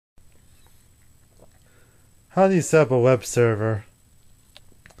How do you set up a web server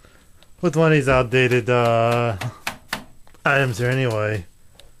with one of these outdated items here anyway?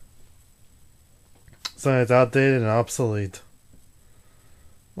 Something that's outdated and obsolete.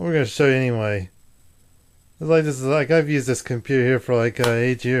 What we're gonna show you anyway. This is like I've used this computer here for like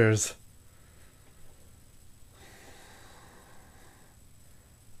 8 years.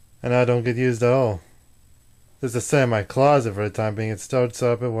 And I don't get used at all. There's a set in my closet for the time being. It starts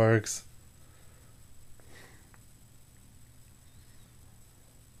up, it works.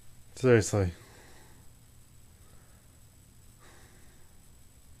 Seriously.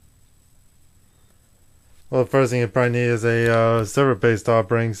 Well, the first thing you probably need is a server-based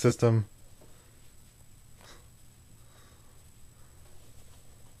operating system.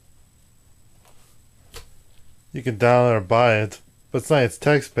 You can download or buy it, but it's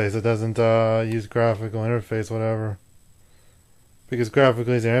text-based. It doesn't use graphical interface, whatever. Because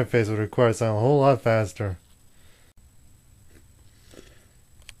graphical user interface would require something a whole lot faster.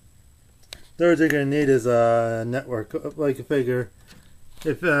 Third thing you're gonna need is a network. Like you figure,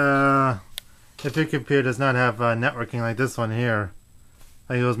 if your computer does not have networking like this one here,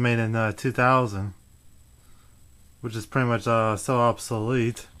 like it was made in 2000, which is pretty much so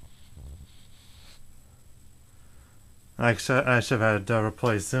obsolete. I should have had it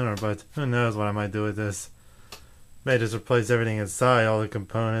replaced sooner, but who knows what I might do with this. May just replace everything inside, all the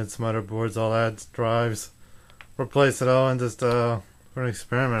components, motherboards, all that, drives. Replace it all and just for an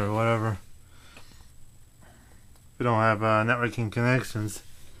experiment or whatever. If we don't have networking connections,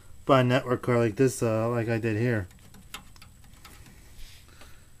 buy a network card like this, like I did here.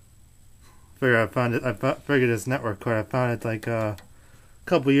 I figured this network card. I found it like a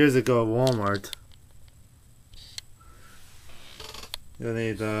couple years ago at Walmart. You'll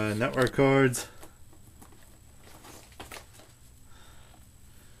need network cards.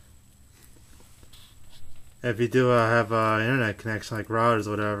 If you do have internet connection like routers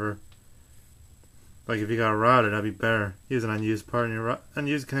or whatever, like if you got a router, that'd be better. Use an unused part in your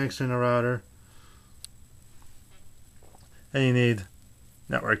unused connection in a router. And you need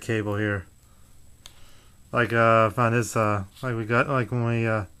network cable here. Like I found this like we got like when we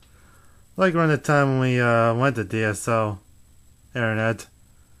like around the time when we went to DSL internet,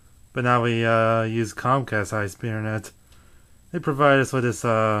 but now we use Comcast high-speed internet. They provide us with this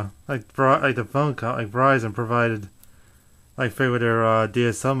like the phone like Verizon provided, like for their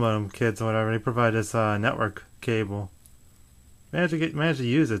DSL modem kits or whatever. They provide this network cable. Managed to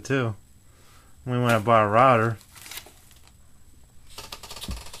use it too. We went and bought a router.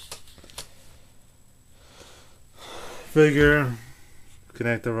 Figure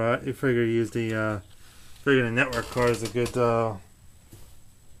connect the router. You figure use the figure the network card is a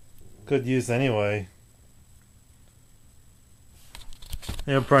good use anyway.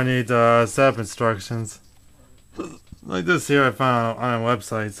 You'll probably need setup instructions. Like this here I found on a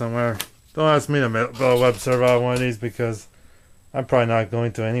website somewhere. Don't ask me to build a web server on one of these because I'm probably not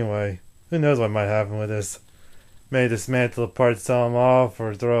going to anyway. Who knows what might happen with this. May dismantle the parts, sell them off,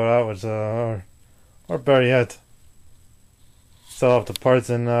 or throw it out, which, or better yet, sell off the parts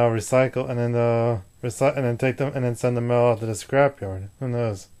and recycle, and then take them and then send them all out to the scrapyard. Who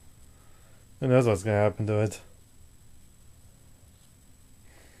knows? Who knows what's gonna happen to it?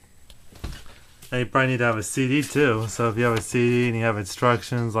 And you probably need to have a CD too. So if you have a CD and you have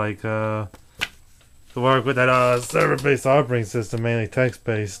instructions like to work with that server-based operating system, mainly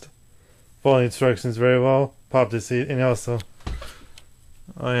text-based, follow the instructions very well. Pop the CD, and also,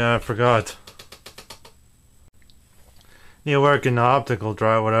 oh yeah, I forgot. You work in the optical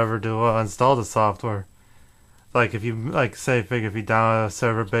drive, whatever, to install the software. Like if you figure if you download a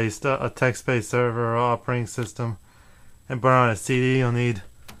server-based, a text-based server or operating system, and burn on a CD, you'll need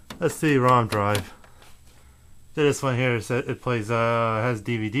a CD-ROM drive. This one here has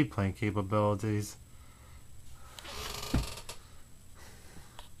DVD playing capabilities.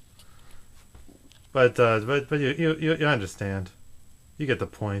 But you understand. You get the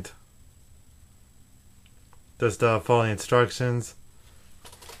point. Just follow the instructions.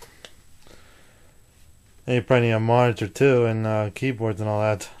 And you probably need a monitor too, and keyboards and all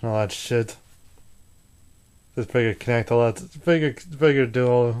that shit. Just figure connect all that. Figure do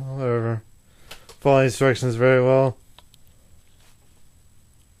all whatever. Follow the instructions very well.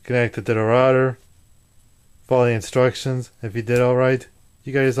 Connect it to the router. Follow the instructions. If you did all right,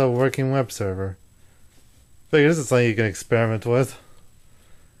 you got yourself a working web server. Figure this is something you can experiment with.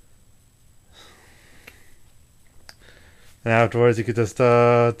 And afterwards, you could just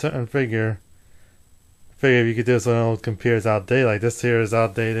figure if you could do this on an old computer's outdated. Like this here is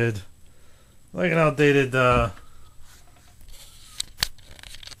outdated. Like an outdated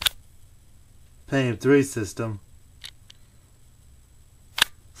Pentium 3 system.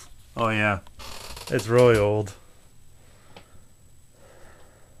 Oh yeah, it's really old.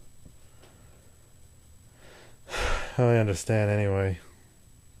 I understand anyway.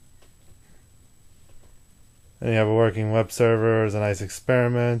 And you have a working web server is a nice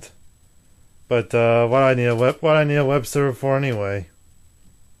experiment. But what do I need a web server for anyway?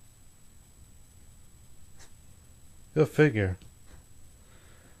 Go figure.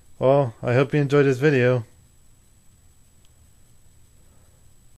 Well, I hope you enjoyed this video.